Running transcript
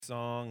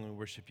Song. We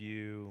worship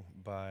you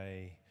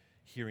by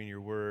hearing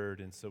your word.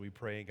 And so we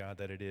pray, God,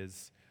 that it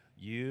is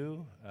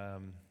you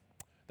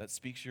that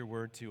speaks your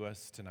word to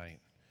us tonight.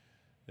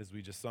 As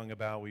we just sung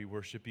about, we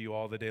worship you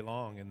all the day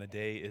long, and the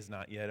day is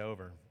not yet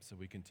over. So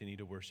we continue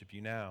to worship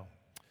you now.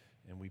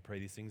 And we pray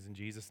these things in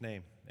Jesus'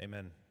 name.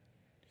 Amen.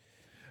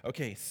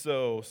 Okay,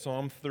 so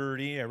Psalm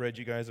 30, I read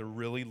you guys a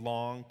really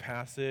long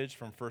passage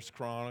from 1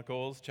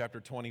 Chronicles chapter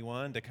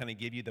 21 to kind of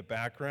give you the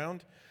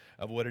background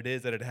of what it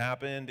is that had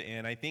happened.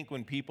 And I think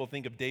when people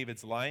think of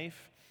David's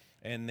life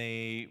and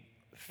they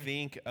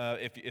think,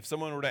 if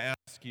someone were to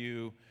ask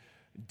you,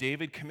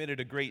 David committed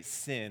a great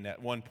sin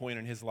at one point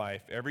in his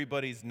life,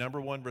 everybody's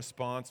number one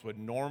response would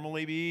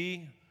normally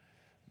be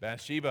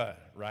Bathsheba,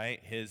 right?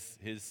 His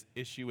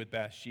issue with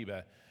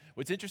Bathsheba.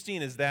 What's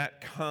interesting is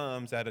that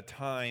comes at a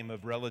time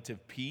of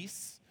relative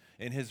peace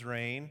in his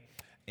reign,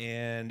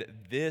 and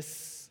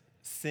this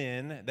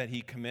sin that he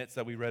commits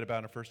that we read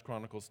about in 1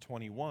 Chronicles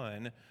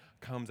 21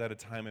 comes at a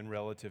time in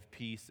relative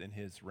peace in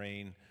his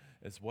reign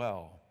as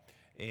well.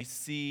 And you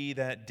see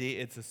that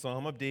it's a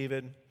Psalm of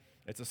David.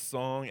 It's a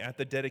song at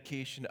the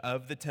dedication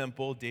of the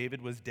temple.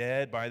 David was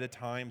dead by the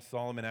time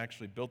Solomon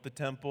actually built the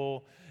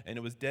temple, and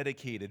it was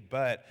dedicated.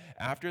 But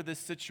after this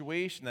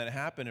situation that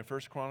happened in 1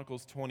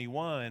 Chronicles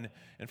 21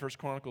 and 1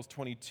 Chronicles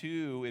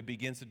 22, it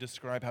begins to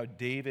describe how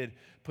David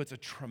puts a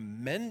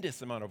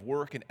tremendous amount of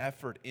work and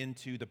effort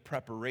into the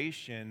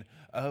preparation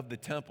of the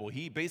temple.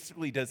 He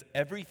basically does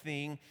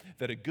everything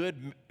that a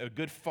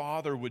good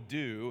father would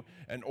do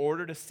in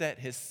order to set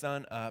his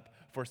son up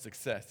for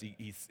success.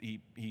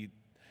 He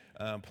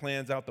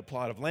plans out the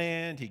plot of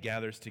land. He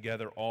gathers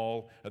together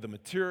all of the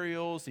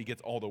materials. He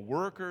gets all the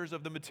workers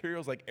of the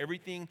materials. Like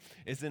everything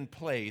is in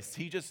place.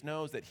 He just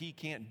knows that he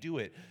can't do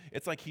it.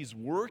 It's like he's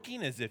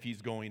working as if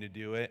he's going to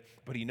do it,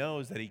 but he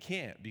knows that he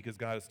can't because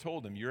God has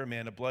told him, you're a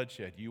man of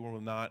bloodshed. You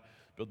will not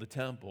build the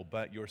temple,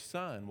 but your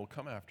son will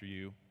come after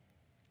you,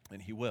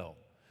 and he will.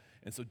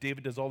 And so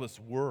David does all this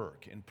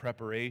work in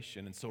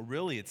preparation. And so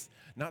really it's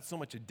not so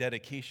much a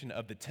dedication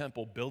of the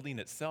temple building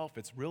itself.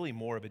 It's really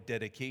more of a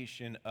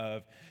dedication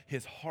of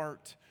his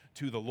heart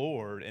to the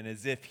Lord. And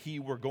as if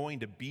he were going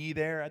to be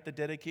there at the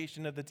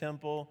dedication of the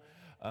temple,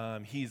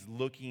 he's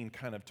looking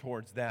kind of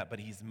towards that. But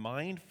he's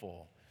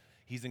mindful.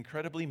 He's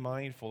incredibly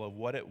mindful of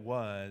what it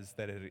was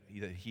that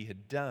he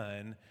had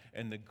done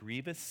and the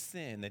grievous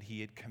sin that he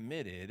had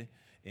committed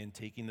in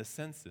taking the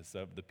census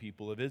of the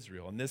people of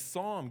Israel. And this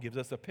psalm gives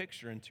us a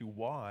picture into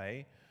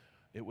why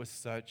it was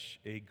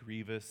such a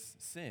grievous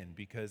sin,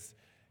 because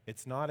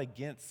it's not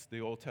against the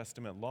Old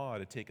Testament law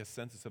to take a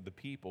census of the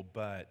people,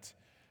 but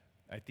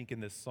I think in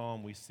this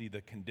psalm we see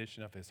the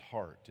condition of his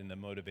heart and the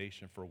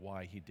motivation for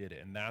why he did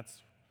it, and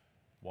that's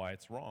why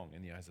it's wrong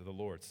in the eyes of the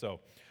Lord. So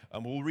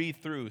we'll read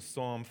through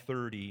Psalm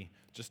 30,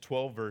 just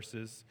 12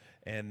 verses,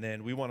 and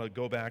then we want to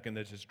go back and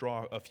just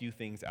draw a few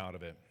things out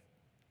of it.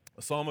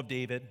 A Psalm of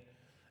David,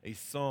 a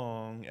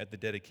song at the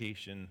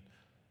dedication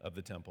of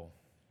the temple.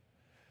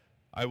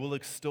 I will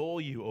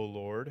extol you, O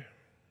Lord,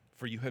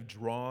 for you have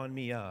drawn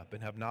me up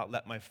and have not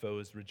let my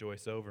foes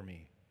rejoice over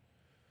me.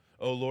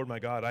 O Lord my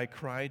God, I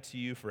cried to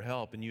you for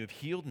help, and you have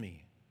healed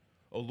me.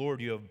 O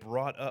Lord, you have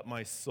brought up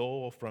my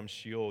soul from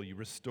Sheol. You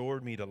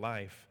restored me to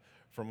life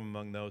from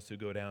among those who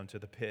go down to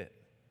the pit.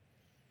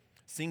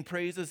 Sing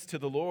praises to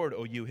the Lord,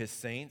 O you his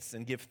saints,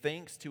 and give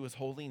thanks to his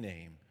holy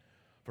name.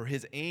 For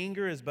his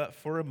anger is but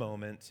for a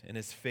moment, and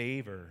his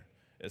favor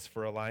is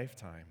for a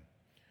lifetime.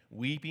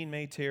 Weeping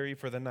may tarry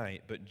for the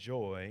night, but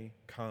joy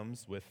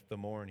comes with the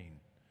morning.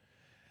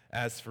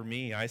 As for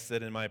me, I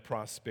said in my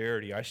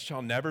prosperity, I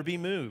shall never be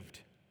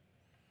moved.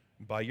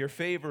 By your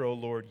favor, O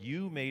Lord,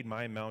 you made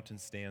my mountain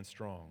stand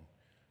strong.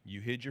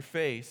 You hid your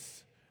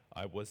face,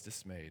 I was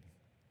dismayed.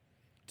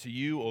 To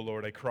you, O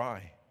Lord, I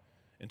cry,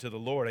 and to the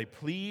Lord I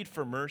plead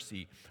for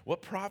mercy.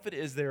 What profit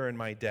is there in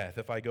my death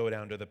if I go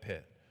down to the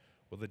pit?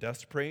 Will the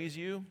dust praise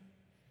you?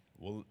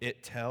 Will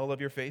it tell of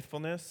your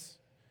faithfulness?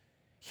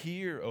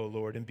 Hear, O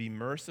Lord, and be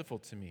merciful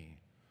to me.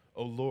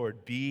 O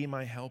Lord, be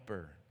my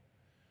helper.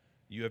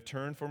 You have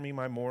turned for me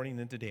my mourning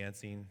into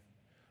dancing.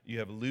 You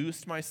have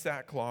loosed my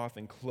sackcloth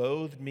and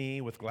clothed me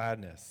with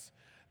gladness,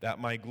 that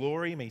my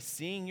glory may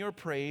sing your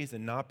praise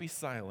and not be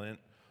silent.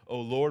 O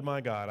Lord my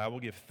God, I will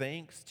give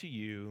thanks to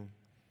you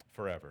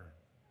forever.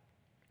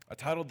 I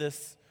titled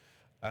this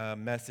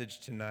message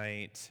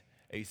tonight,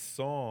 A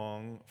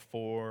Song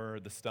for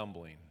the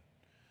Stumbling.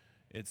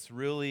 It's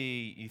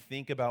really, you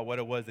think about what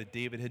it was that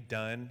David had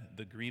done,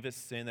 the grievous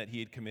sin that he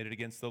had committed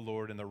against the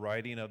Lord, and the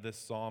writing of this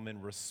psalm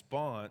in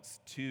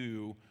response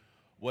to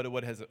what it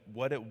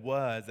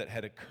was that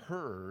had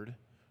occurred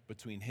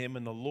between him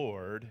and the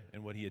Lord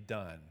and what he had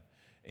done.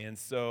 And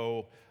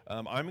so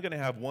I'm going to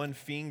have one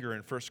finger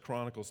in 1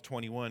 Chronicles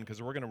 21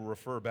 because we're going to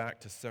refer back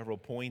to several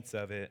points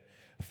of it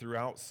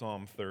throughout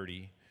Psalm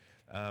 30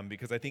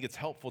 because I think it's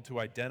helpful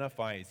to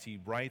identify as he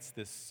writes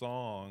this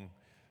song,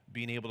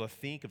 being able to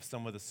think of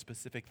some of the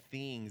specific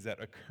things that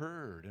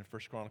occurred in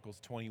 1 Chronicles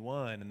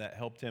 21 and that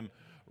helped him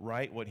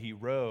write what he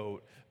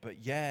wrote,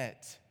 but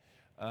yet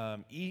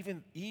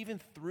even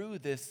through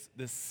this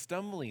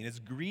stumbling, as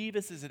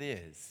grievous as it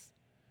is,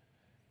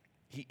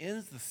 he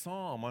ends the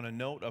psalm on a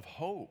note of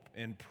hope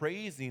and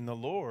praising the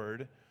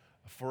Lord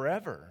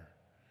forever.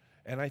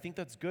 And I think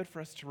that's good for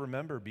us to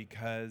remember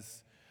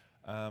because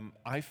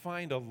I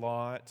find a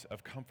lot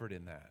of comfort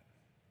in that.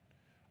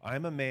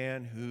 I'm a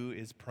man who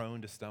is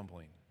prone to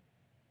stumbling.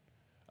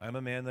 I'm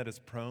a man that is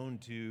prone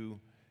to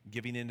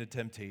giving into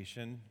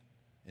temptation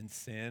and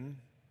sin,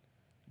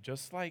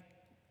 just like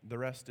the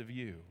rest of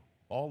you,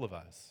 all of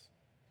us.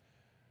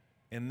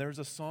 And there's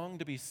a song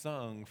to be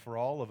sung for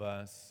all of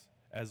us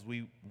as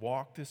we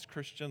walk this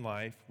Christian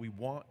life. We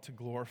want to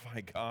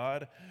glorify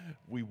God.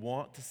 We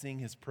want to sing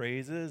his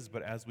praises,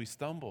 but as we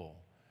stumble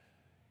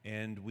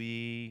and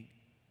we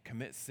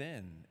commit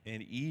sin,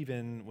 and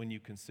even when you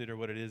consider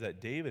what it is that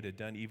David had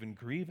done, even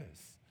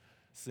grievous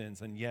sins,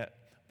 and yet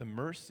the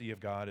mercy of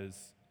God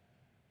is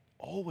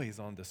always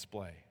on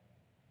display,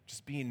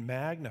 just being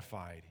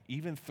magnified,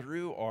 even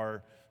through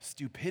our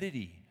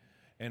stupidity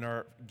and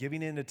our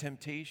giving in to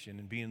temptation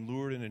and being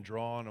lured in and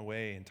drawn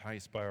away,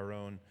 enticed by our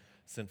own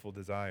sinful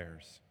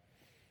desires.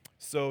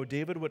 So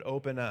David would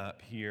open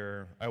up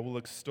here, I will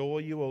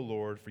extol you, O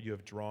Lord, for you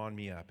have drawn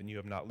me up, and you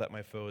have not let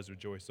my foes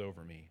rejoice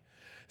over me.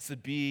 This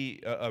would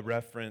be a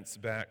reference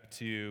back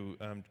to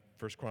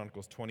 1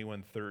 Chronicles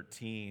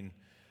 21:13.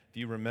 If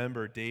you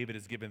remember, David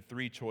is given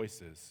three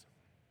choices.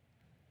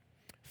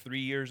 3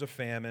 years of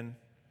famine,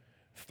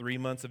 3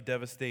 months of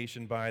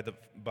devastation by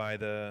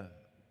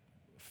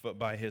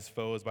his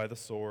foes, by the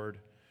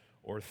sword,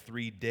 or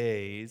 3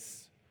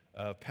 days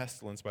of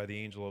pestilence by the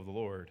angel of the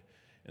Lord.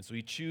 And so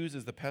he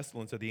chooses the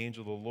pestilence of the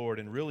angel of the Lord,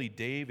 and really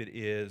David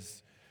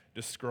is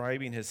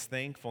describing his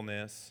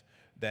thankfulness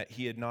that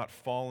he had not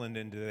fallen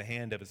into the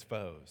hand of his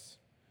foes.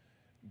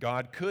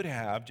 God could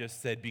have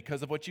just said,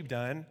 because of what you've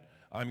done,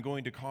 I'm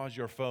going to cause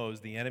your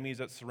foes, the enemies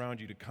that surround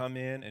you, to come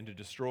in and to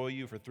destroy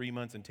you for 3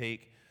 months and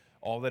take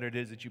all that it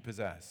is that you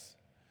possess.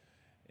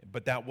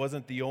 But that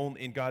wasn't the only,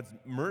 in God's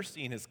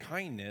mercy and his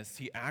kindness,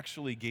 he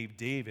actually gave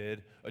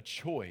David a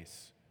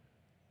choice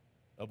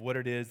of what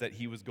it is that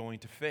he was going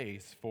to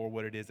face for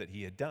what it is that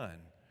he had done.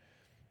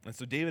 And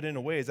so David, in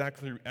a way, is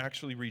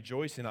actually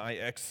rejoicing. I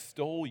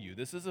extol you.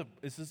 This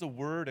is a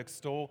word.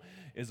 Extol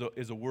is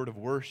a word of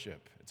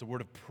worship. It's a word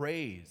of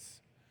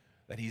praise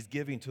that he's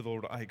giving to the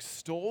Lord. I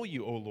extol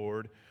you, O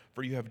Lord,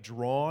 for you have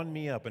drawn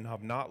me up and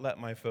have not let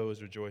my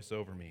foes rejoice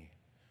over me.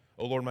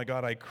 O Lord, my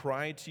God, I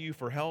cried to you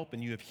for help,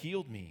 and you have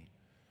healed me.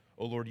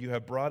 O Lord, you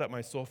have brought up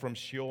my soul from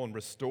Sheol and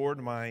restored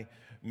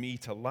me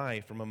to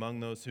life from among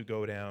those who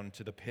go down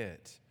to the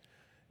pit.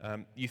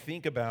 You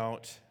think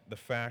about the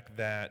fact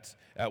that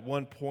at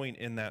one point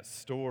in that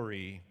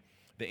story,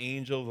 the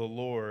angel of the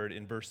Lord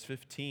in verse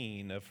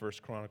 15 of 1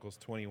 Chronicles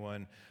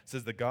 21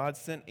 says that God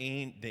sent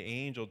the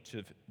angel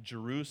to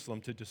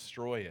Jerusalem to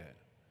destroy it.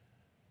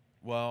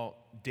 Well,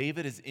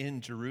 David is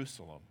in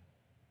Jerusalem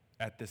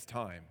at this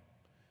time.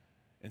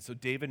 And so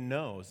David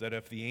knows that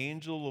if the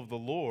angel of the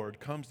Lord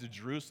comes to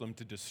Jerusalem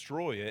to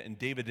destroy it, and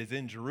David is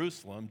in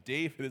Jerusalem,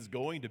 David is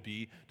going to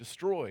be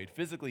destroyed.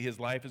 Physically, his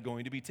life is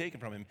going to be taken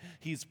from him.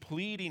 He's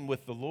pleading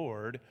with the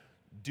Lord,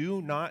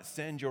 do not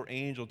send your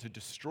angel to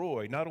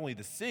destroy not only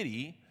the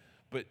city,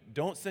 but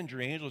don't send your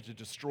angel to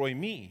destroy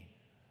me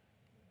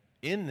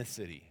in the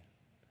city.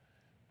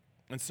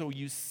 And so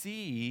you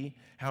see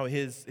how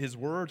his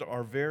words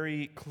are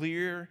very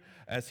clear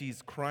as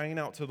he's crying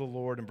out to the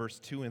Lord in verse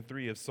 2 and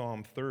 3 of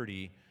Psalm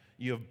 30.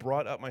 You have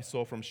brought up my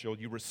soul from Sheol.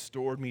 You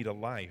restored me to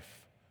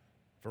life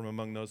from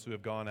among those who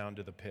have gone out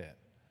into the pit.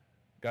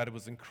 God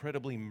was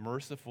incredibly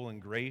merciful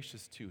and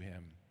gracious to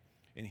him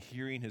in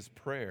hearing his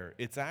prayer.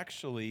 It's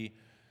actually,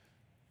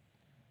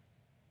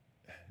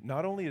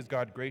 not only does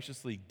God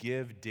graciously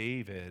give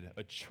David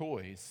a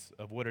choice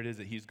of what it is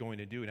that he's going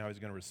to do and how he's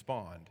going to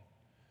respond,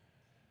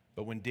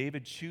 but when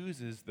David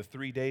chooses the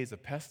 3 days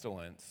of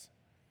pestilence,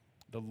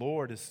 the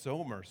Lord is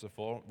so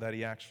merciful that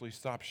he actually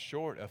stops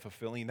short of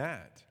fulfilling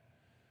that.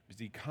 As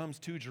he comes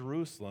to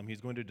Jerusalem, he's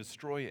going to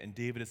destroy it, and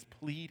David is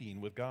pleading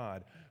with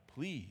God,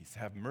 please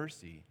have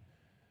mercy.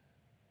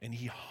 And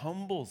he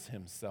humbles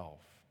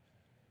himself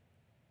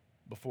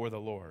before the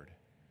Lord.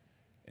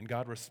 And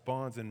God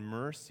responds in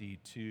mercy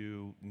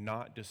to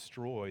not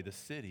destroy the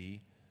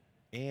city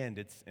and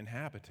its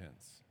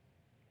inhabitants.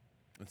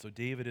 And so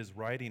David is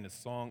writing a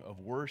song of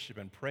worship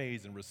and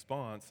praise in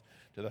response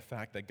to the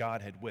fact that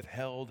God had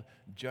withheld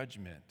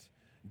judgment.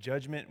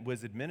 Judgment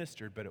was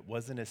administered, but it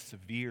wasn't as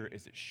severe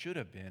as it should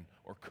have been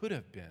or could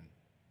have been.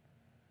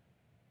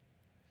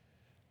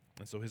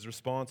 And so his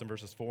response in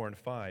verses 4 and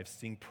 5,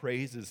 sing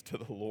praises to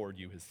the Lord,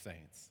 you his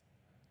saints,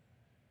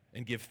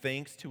 and give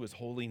thanks to his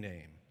holy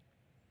name.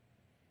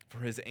 For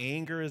his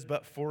anger is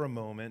but for a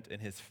moment,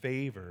 and his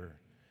favor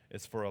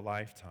is for a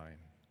lifetime.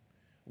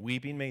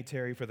 Weeping may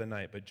tarry for the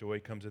night, but joy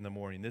comes in the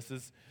morning.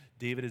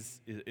 David is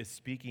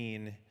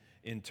speaking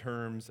in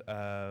terms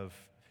of,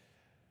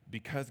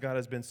 because God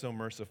has been so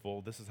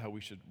merciful, this is how we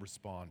should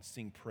respond.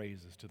 Sing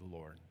praises to the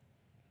Lord.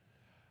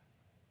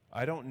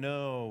 I don't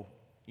know,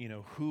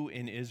 who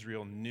in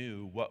Israel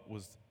knew what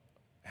was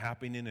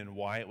happening and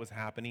why it was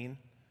happening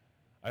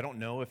I don't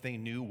know if they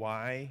knew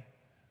why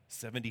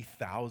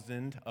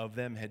 70,000 of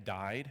them had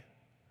died.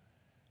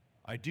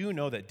 I do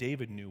know that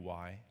David knew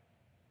why.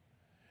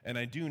 And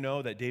I do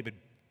know that David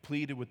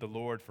pleaded with the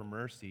Lord for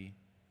mercy,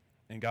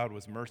 and God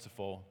was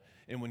merciful.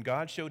 And when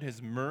God showed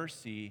his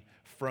mercy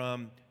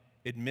from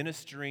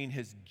administering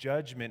his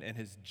judgment and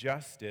his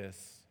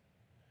justice,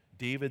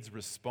 David's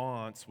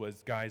response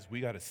was, guys,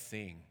 we got to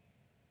sing.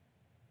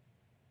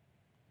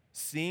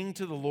 Sing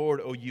to the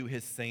Lord, O you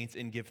his saints,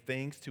 and give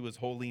thanks to his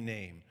holy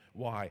name.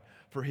 Why?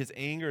 For his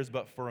anger is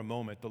but for a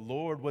moment. The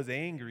Lord was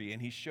angry,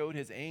 and he showed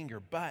his anger,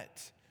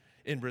 but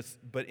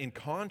in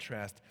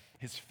contrast,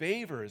 his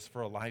favor is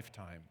for a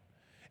lifetime.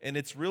 And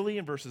it's really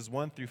in verses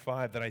 1 through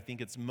 5 that I think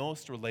it's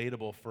most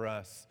relatable for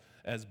us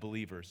as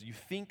believers. You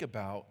think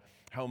about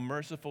how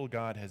merciful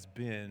God has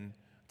been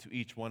to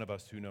each one of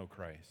us who know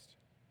Christ.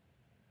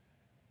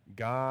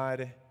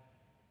 God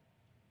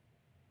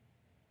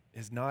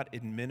has not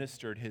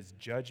administered his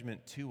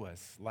judgment to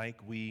us like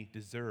we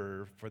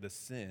deserve for the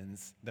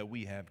sins that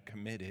we have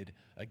committed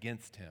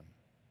against him.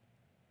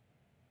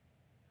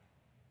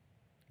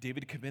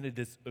 David committed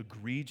this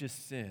egregious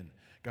sin.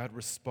 God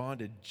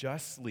responded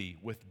justly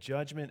with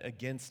judgment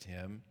against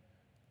him,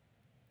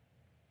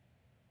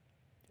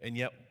 and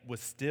yet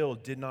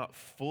did not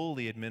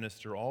fully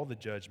administer all the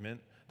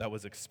judgment that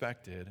was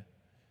expected.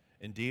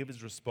 And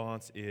David's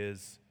response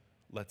is,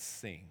 let's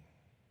sing.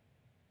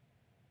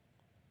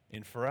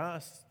 And for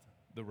us,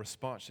 the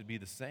response should be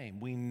the same.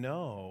 We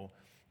know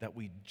that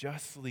we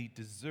justly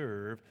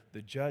deserve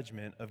the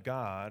judgment of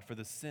God for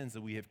the sins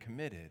that we have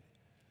committed.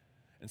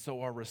 And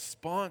so our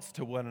response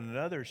to one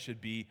another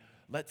should be,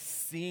 let's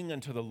sing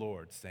unto the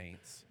Lord,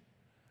 saints.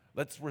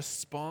 Let's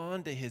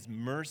respond to his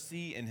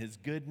mercy and his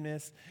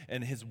goodness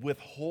and his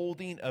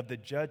withholding of the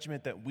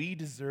judgment that we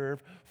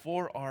deserve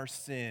for our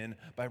sin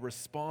by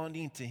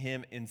responding to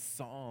him in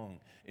song,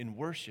 in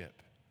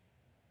worship.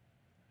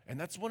 And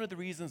that's one of the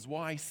reasons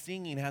why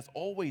singing has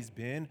always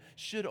been,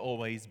 should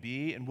always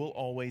be, and will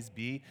always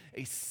be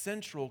a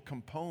central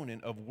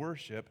component of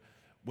worship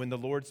when the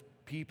Lord's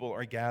people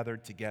are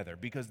gathered together.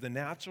 Because the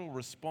natural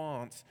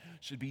response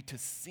should be to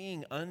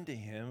sing unto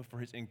him for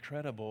his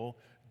incredible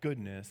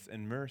goodness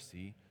and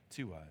mercy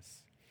to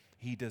us.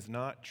 He does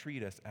not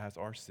treat us as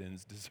our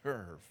sins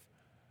deserve.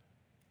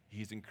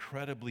 He's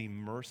incredibly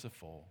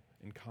merciful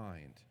and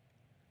kind.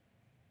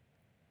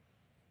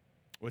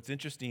 What's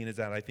interesting is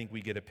that I think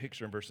we get a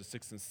picture in verses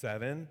 6 and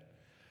 7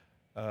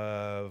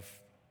 of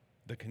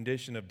the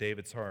condition of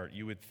David's heart.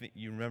 You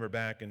remember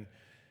back in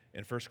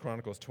 1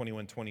 Chronicles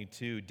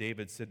 21:22,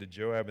 David said to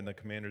Joab and the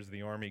commanders of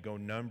the army, go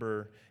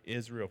number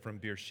Israel from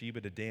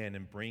Beersheba to Dan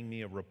and bring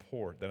me a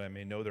report that I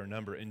may know their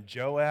number. And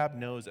Joab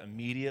knows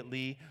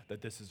immediately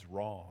that this is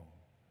wrong.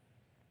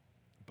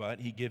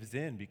 But he gives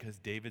in because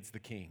David's the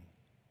king.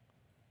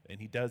 And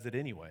he does it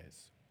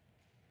anyways.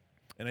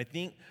 And I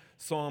think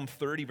Psalm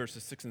 30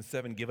 verses 6 and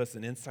 7 give us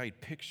an inside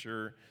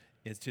picture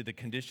as to the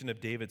condition of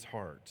David's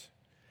heart.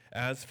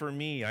 As for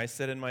me, I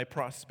said in my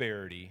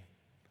prosperity,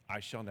 I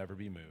shall never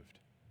be moved.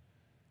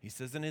 He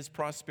says in his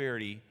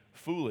prosperity,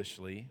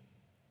 foolishly,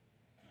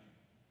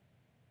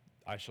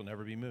 I shall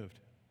never be moved.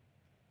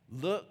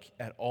 Look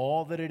at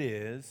all that it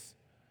is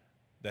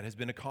that has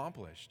been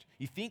accomplished.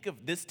 You think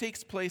of this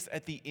takes place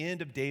at the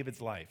end of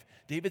David's life.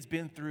 David's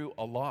been through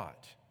a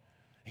lot.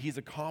 He's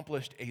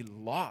accomplished a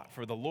lot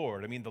for the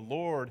Lord. I mean, the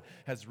Lord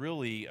has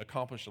really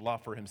accomplished a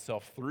lot for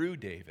himself through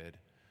David.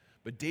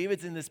 But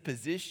David's in this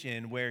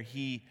position where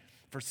he,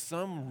 for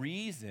some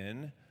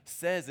reason,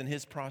 says in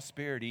his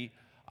prosperity,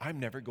 I'm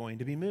never going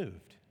to be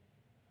moved.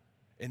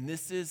 And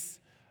this is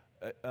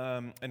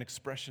an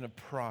expression of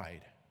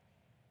pride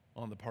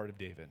on the part of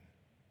David.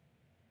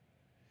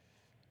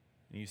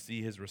 And you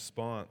see his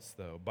response,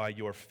 though. By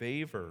your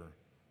favor,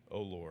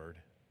 O Lord,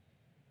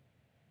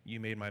 you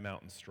made my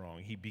mountain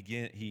strong.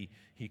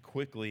 He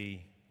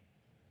quickly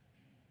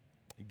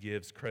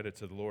gives credit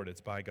to the Lord.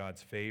 It's by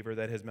God's favor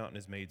that his mountain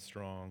is made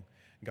strong.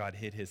 God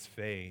hid his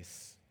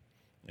face,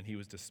 and he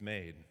was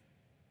dismayed.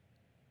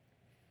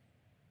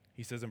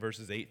 He says in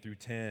verses 8 through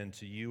 10,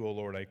 to you, O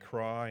Lord, I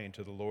cry, and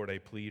to the Lord I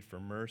plead for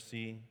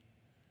mercy.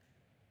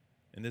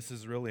 And this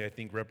is really, I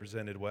think,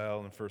 represented well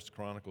in 1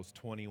 Chronicles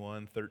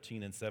 21,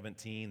 13, and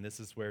 17. This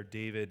is where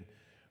David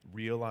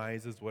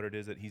realizes what it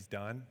is that he's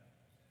done,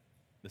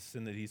 the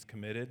sin that he's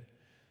committed.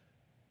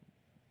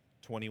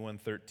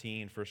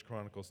 21:13, 1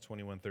 Chronicles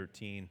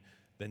 21:13.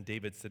 Then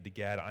David said to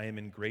Gad, I am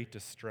in great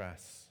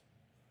distress.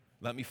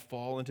 Let me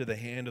fall into the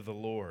hand of the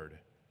Lord,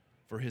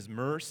 for his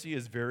mercy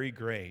is very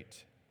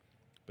great.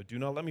 But do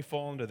not let me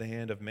fall into the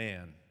hand of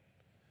man.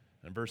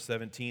 And verse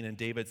 17, and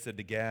David said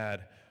to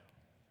Gad,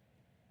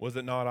 was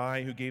it not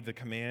I who gave the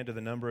command to the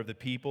number of the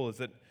people?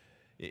 It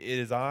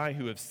is I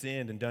who have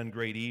sinned and done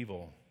great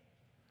evil.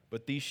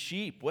 But these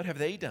sheep, what have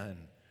they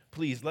done?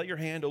 Please let your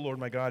hand, O Lord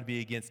my God, be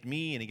against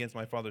me and against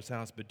my father's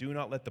house, but do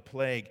not let the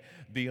plague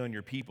be on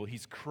your people.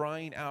 He's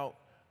crying out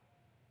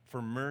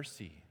for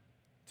mercy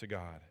to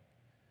God.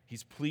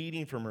 He's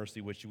pleading for mercy,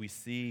 which we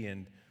see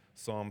in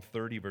Psalm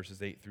 30,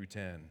 verses 8 through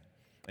 10.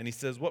 And he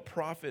says, what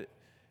profit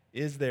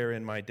is there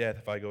in my death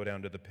if I go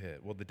down to the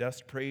pit? Will the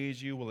dust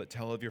praise you? Will it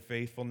tell of your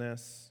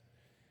faithfulness?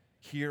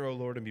 Hear, O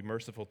Lord, and be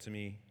merciful to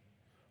me.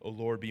 O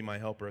Lord, be my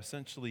helper.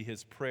 Essentially,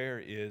 his prayer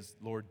is,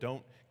 Lord,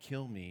 don't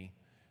kill me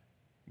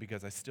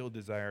because I still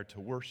desire to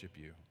worship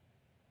you.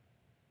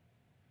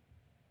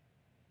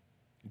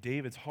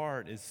 David's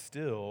heart is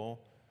still,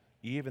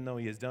 even though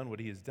he has done what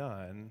he has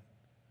done,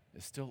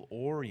 is still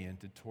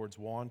oriented towards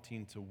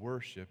wanting to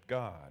worship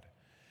God.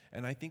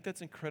 And I think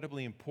that's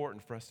incredibly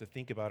important for us to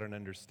think about and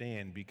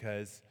understand,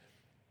 because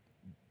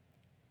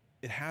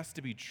it has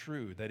to be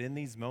true that in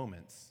these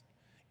moments,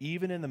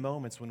 even in the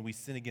moments when we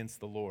sin against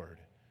the Lord,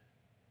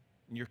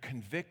 and you're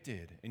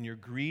convicted and you're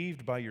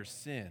grieved by your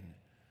sin,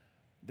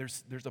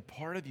 there's a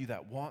part of you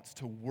that wants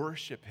to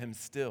worship him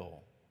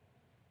still.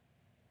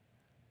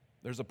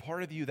 There's a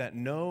part of you that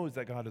knows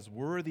that God is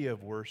worthy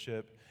of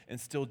worship and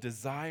still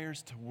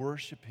desires to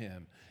worship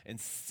him and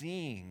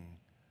sing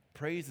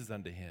praises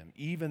unto him,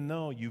 even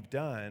though you've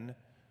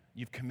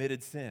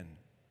committed sin,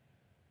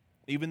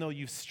 even though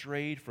you've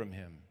strayed from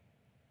him.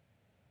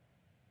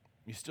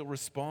 You still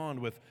respond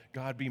with,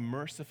 God, be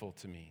merciful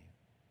to me,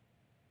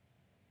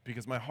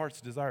 because my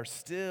heart's desire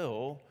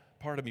still,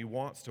 part of me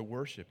wants to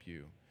worship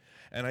you.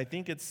 And I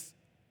think it's,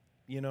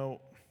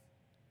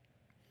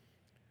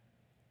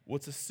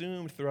 what's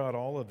assumed throughout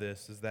all of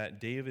this is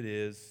that David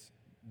is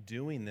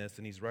doing this,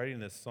 and he's writing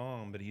this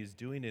song, but he's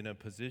doing it in a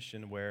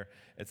position where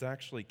it's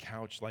actually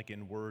couched like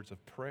in words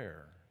of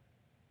prayer.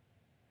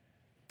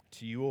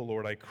 To you, O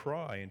Lord, I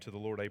cry, and to the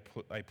Lord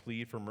I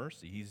plead for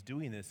mercy. He's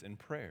doing this in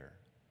prayer.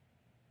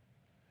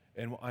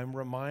 And I'm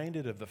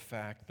reminded of the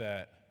fact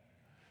that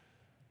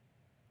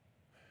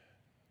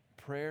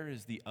prayer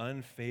is the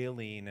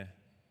unfailing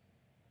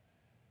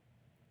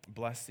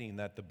blessing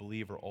that the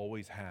believer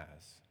always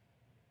has.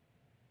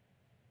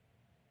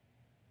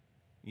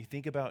 You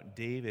think about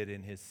David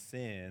and his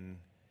sin,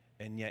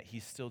 and yet he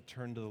still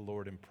turned to the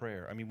Lord in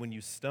prayer. I mean, when you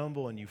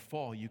stumble and you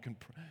fall, you can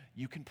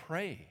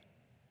pray.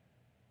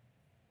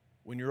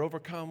 When you're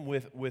overcome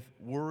with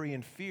worry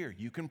and fear,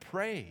 you can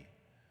pray.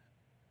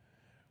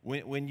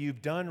 When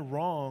you've done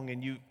wrong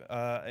and you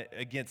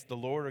against the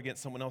Lord or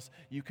against someone else,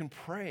 you can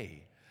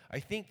pray. I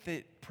think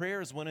that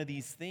prayer is one of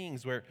these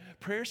things where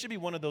prayer should be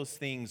one of those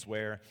things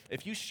where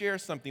if you share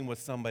something with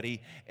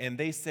somebody and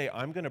they say,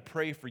 I'm going to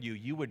pray for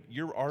you,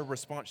 our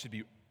response should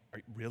be,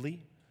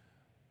 really?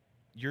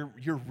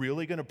 You're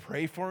really going to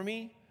pray for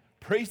me?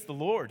 Praise the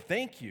Lord.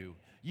 Thank you.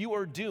 You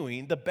are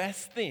doing the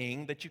best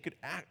thing that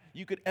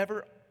you could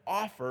ever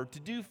offer to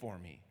do for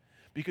me,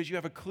 because you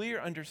have a clear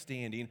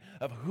understanding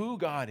of who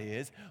God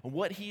is and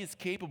what he is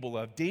capable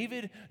of.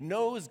 David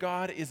knows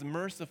God is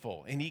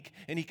merciful, and he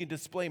can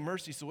display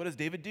mercy. So what does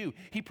David do?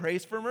 He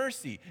prays for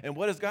mercy. And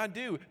what does God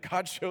do?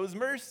 God shows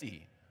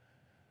mercy.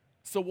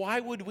 So why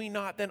would we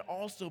not then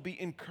also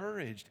be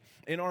encouraged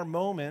in our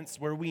moments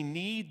where we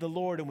need the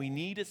Lord and we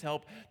need his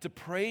help to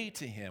pray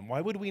to him?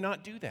 Why would we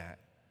not do that?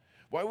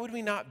 Why would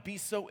we not be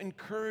so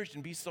encouraged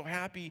and be so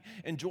happy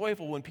and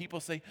joyful when people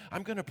say,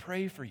 I'm going to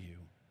pray for you?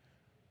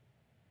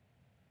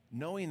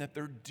 Knowing that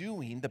they're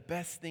doing the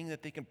best thing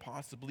that they can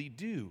possibly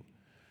do.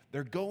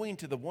 They're going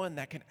to the one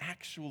that can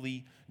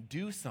actually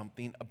do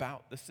something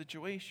about the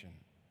situation.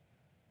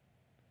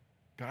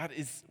 God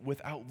is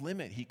without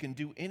limit. He can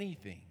do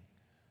anything.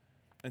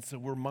 And so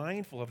we're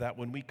mindful of that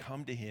when we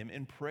come to him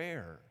in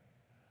prayer.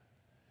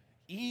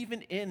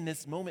 Even in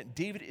this moment,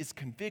 David is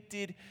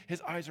convicted.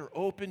 His eyes are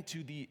open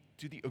to the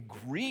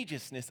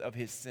egregiousness of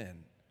his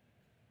sin.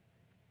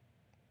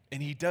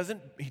 And he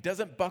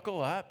doesn't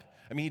buckle up.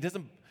 I mean,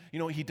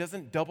 he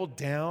doesn't double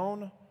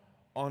down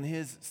on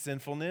his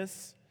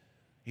sinfulness.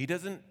 He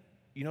doesn't,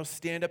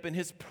 stand up in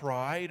his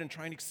pride and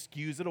try and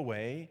excuse it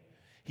away.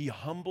 He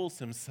humbles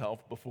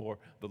himself before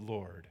the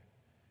Lord.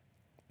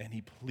 And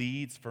he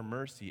pleads for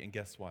mercy. And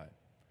guess what?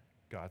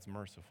 God's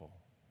merciful.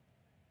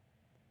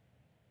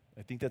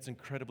 I think that's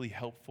incredibly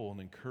helpful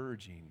and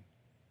encouraging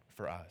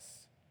for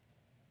us,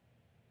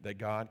 that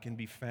God can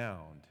be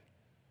found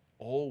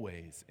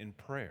always in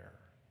prayer.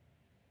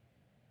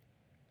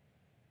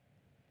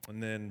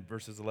 And then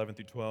verses 11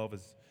 through 12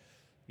 is,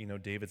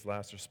 David's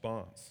last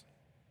response.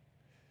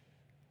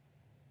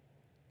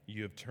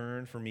 You have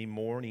turned for me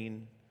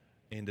mourning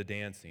into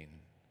dancing.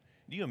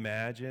 Do you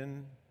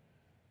imagine?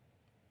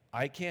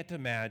 I can't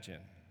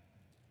imagine.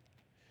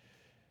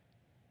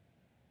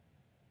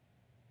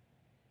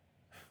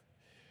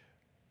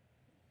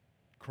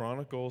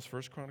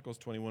 First Chronicles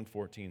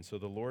 21:14. So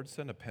the Lord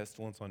sent a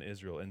pestilence on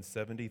Israel, and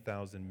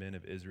 70,000 men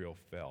of Israel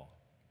fell.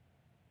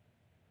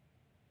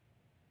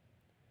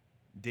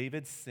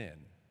 David's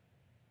sin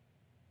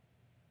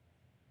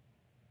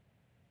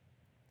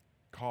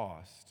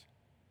cost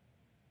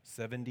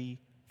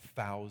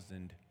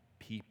 70,000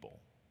 people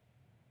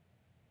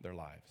their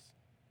lives.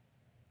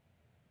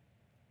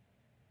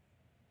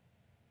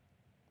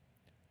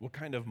 What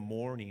kind of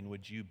mourning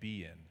would you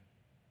be in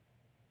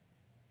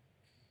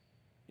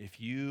if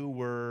you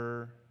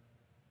were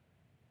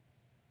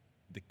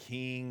the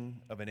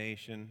king of a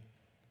nation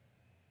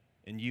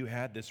and you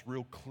had this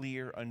real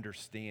clear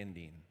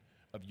understanding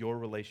of your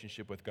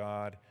relationship with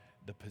God,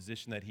 the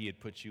position that he had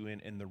put you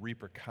in and the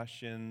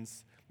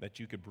repercussions that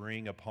you could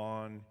bring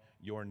upon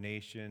your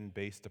nation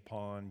based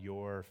upon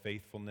your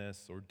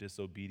faithfulness or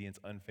disobedience,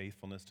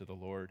 unfaithfulness to the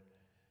Lord.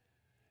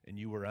 And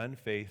you were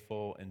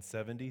unfaithful, and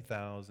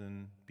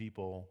 70,000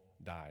 people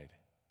died.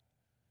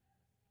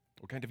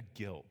 What kind of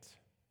guilt,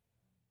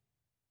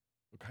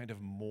 what kind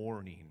of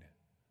mourning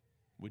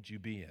would you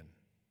be in?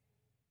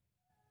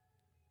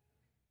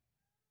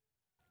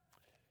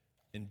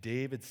 And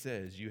David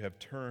says, you have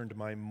turned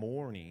my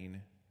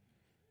mourning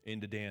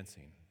into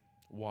dancing.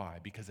 Why?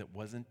 Because it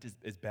wasn't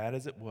as bad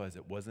as it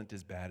wasn't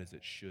as bad as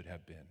it should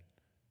have been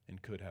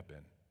and could have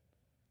been.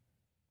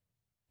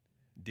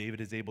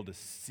 David is able to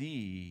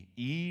see,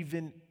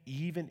 even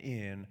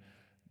in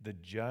the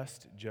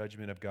just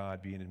judgment of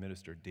God being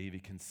administered,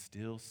 David can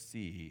still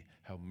see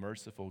how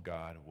merciful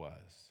God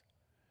was.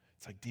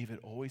 It's like David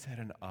always had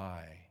an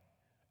eye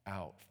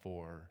out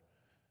for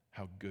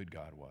how good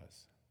God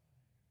was.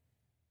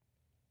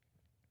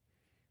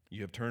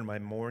 You have turned my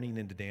mourning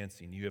into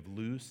dancing. You have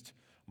loosed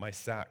my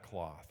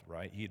sackcloth,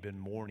 right? He had been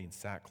mourning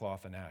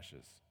sackcloth and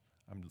ashes.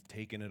 I'm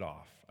taking it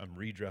off. I'm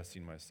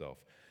redressing myself.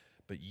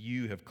 But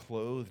you have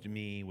clothed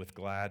me with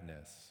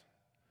gladness,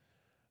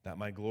 that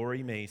my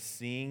glory may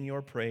sing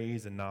your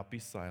praise and not be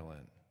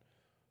silent.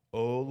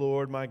 O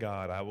Lord my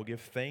God, I will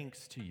give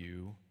thanks to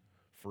you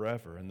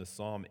forever. And the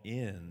psalm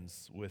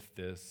ends with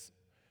this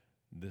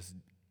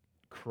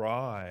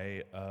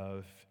cry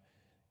of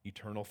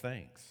eternal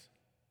thanks.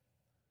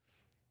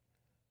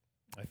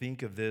 I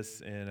think of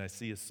this and I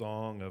see a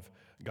song of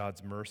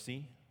God's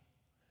mercy.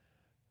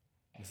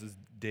 This is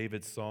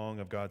David's song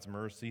of God's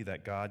mercy,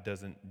 that God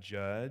doesn't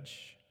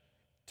judge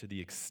to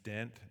the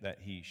extent that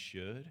he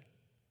should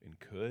and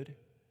could.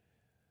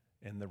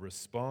 And the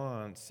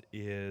response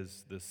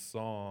is the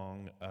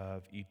song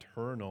of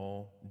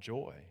eternal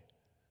joy.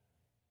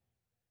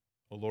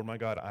 O Lord my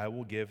God, I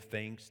will give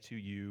thanks to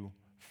you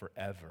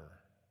forever.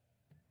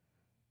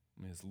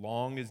 I mean, as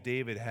long as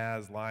David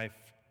has life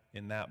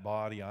in that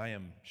body, I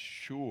am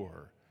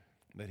sure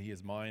that he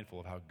is mindful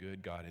of how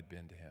good God had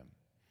been to him.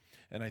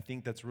 And I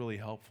think that's really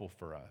helpful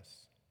for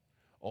us.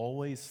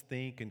 Always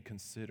think and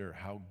consider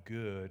how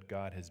good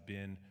God has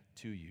been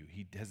to you.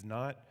 He has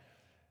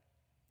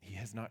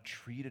not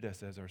treated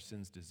us as our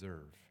sins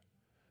deserve.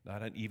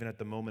 Not even at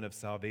the moment of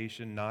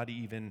salvation, not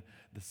even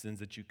the sins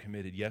that you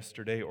committed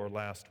yesterday or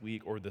last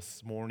week or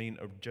this morning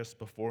or just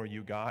before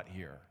you got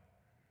here.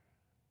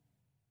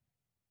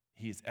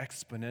 He is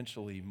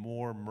exponentially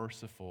more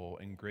merciful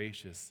and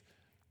gracious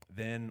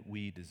than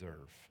we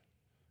deserve.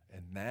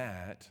 And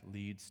that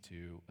leads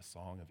to a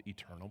song of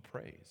eternal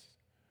praise,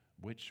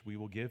 which we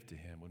will give to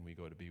him when we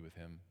go to be with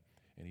him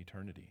in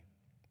eternity.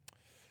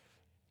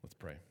 Let's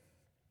pray.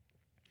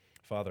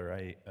 Father,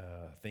 I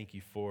thank you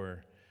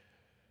for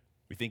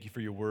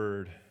your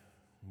word.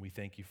 We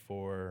thank you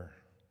for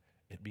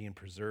it being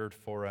preserved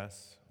for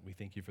us. We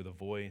thank you for the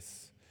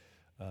voice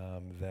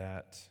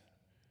that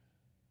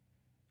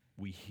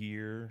we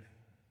hear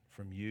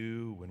from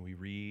you when we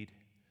read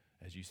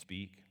as you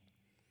speak.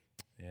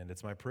 And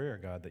it's my prayer,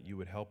 God, that you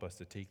would help us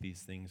to take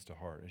these things to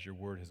heart. As your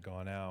word has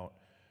gone out,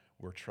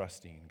 we're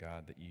trusting,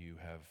 God, that you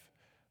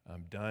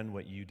have done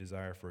what you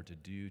desire for it to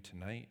do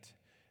tonight,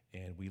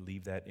 and we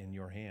leave that in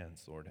your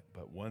hands, Lord.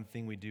 But one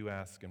thing we do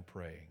ask and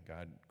pray,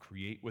 God,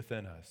 create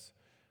within us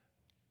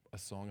a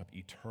song of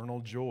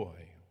eternal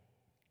joy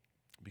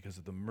because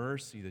of the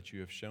mercy that you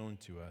have shown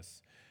to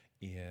us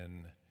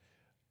in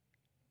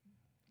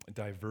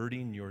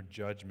diverting your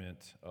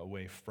judgment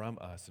away from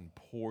us and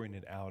pouring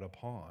it out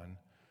upon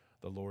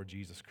the Lord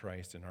Jesus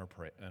Christ in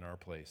our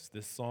place.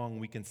 This song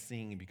we can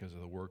sing because of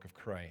the work of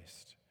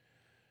Christ.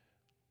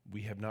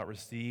 We have not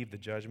received the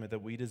judgment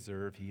that we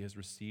deserve. He has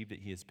received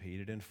it. He has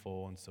paid it in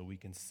full. And so we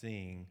can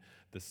sing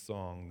this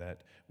song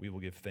that we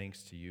will give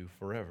thanks to you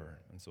forever.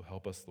 And so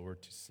help us,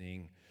 Lord, to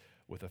sing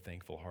with a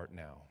thankful heart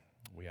now.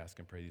 We ask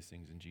and pray these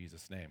things in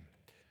Jesus' name.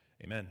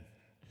 Amen.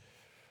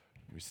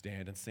 We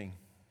stand and sing.